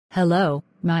Hello,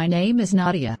 my name is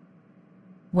Nadia.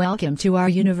 Welcome to our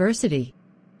university.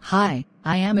 Hi,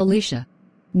 I am Alicia.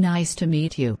 Nice to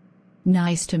meet you.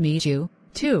 Nice to meet you,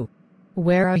 too.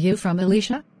 Where are you from,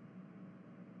 Alicia?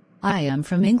 I am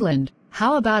from England.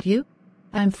 How about you?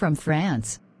 I'm from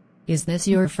France. Is this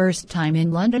your first time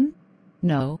in London?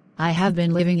 No, I have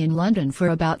been living in London for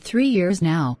about 3 years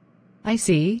now. I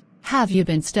see. Have you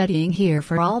been studying here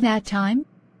for all that time?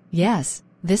 Yes,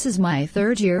 this is my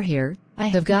 3rd year here. I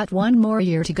have got 1 more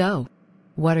year to go.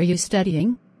 What are you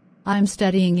studying? I'm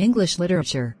studying English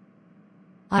literature.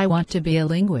 I want to be a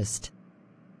linguist.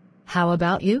 How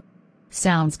about you?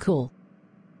 Sounds cool.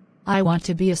 I want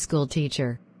to be a school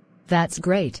teacher. That's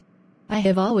great. I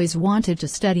have always wanted to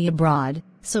study abroad,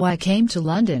 so I came to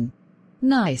London.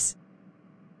 Nice.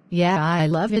 Yeah, I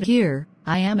love it here.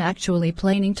 I am actually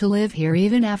planning to live here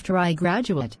even after I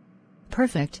graduate.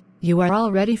 Perfect. You are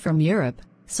already from Europe,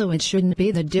 so it shouldn't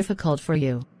be that difficult for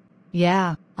you.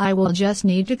 Yeah, I will just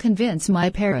need to convince my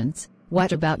parents.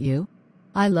 What about you?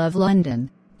 I love London,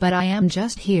 but I am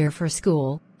just here for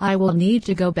school. I will need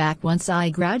to go back once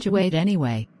I graduate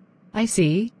anyway. I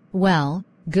see. Well,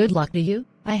 good luck to you.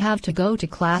 I have to go to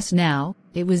class now.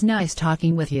 It was nice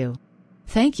talking with you.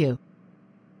 Thank you.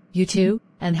 You too,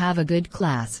 and have a good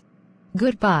class.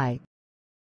 Goodbye.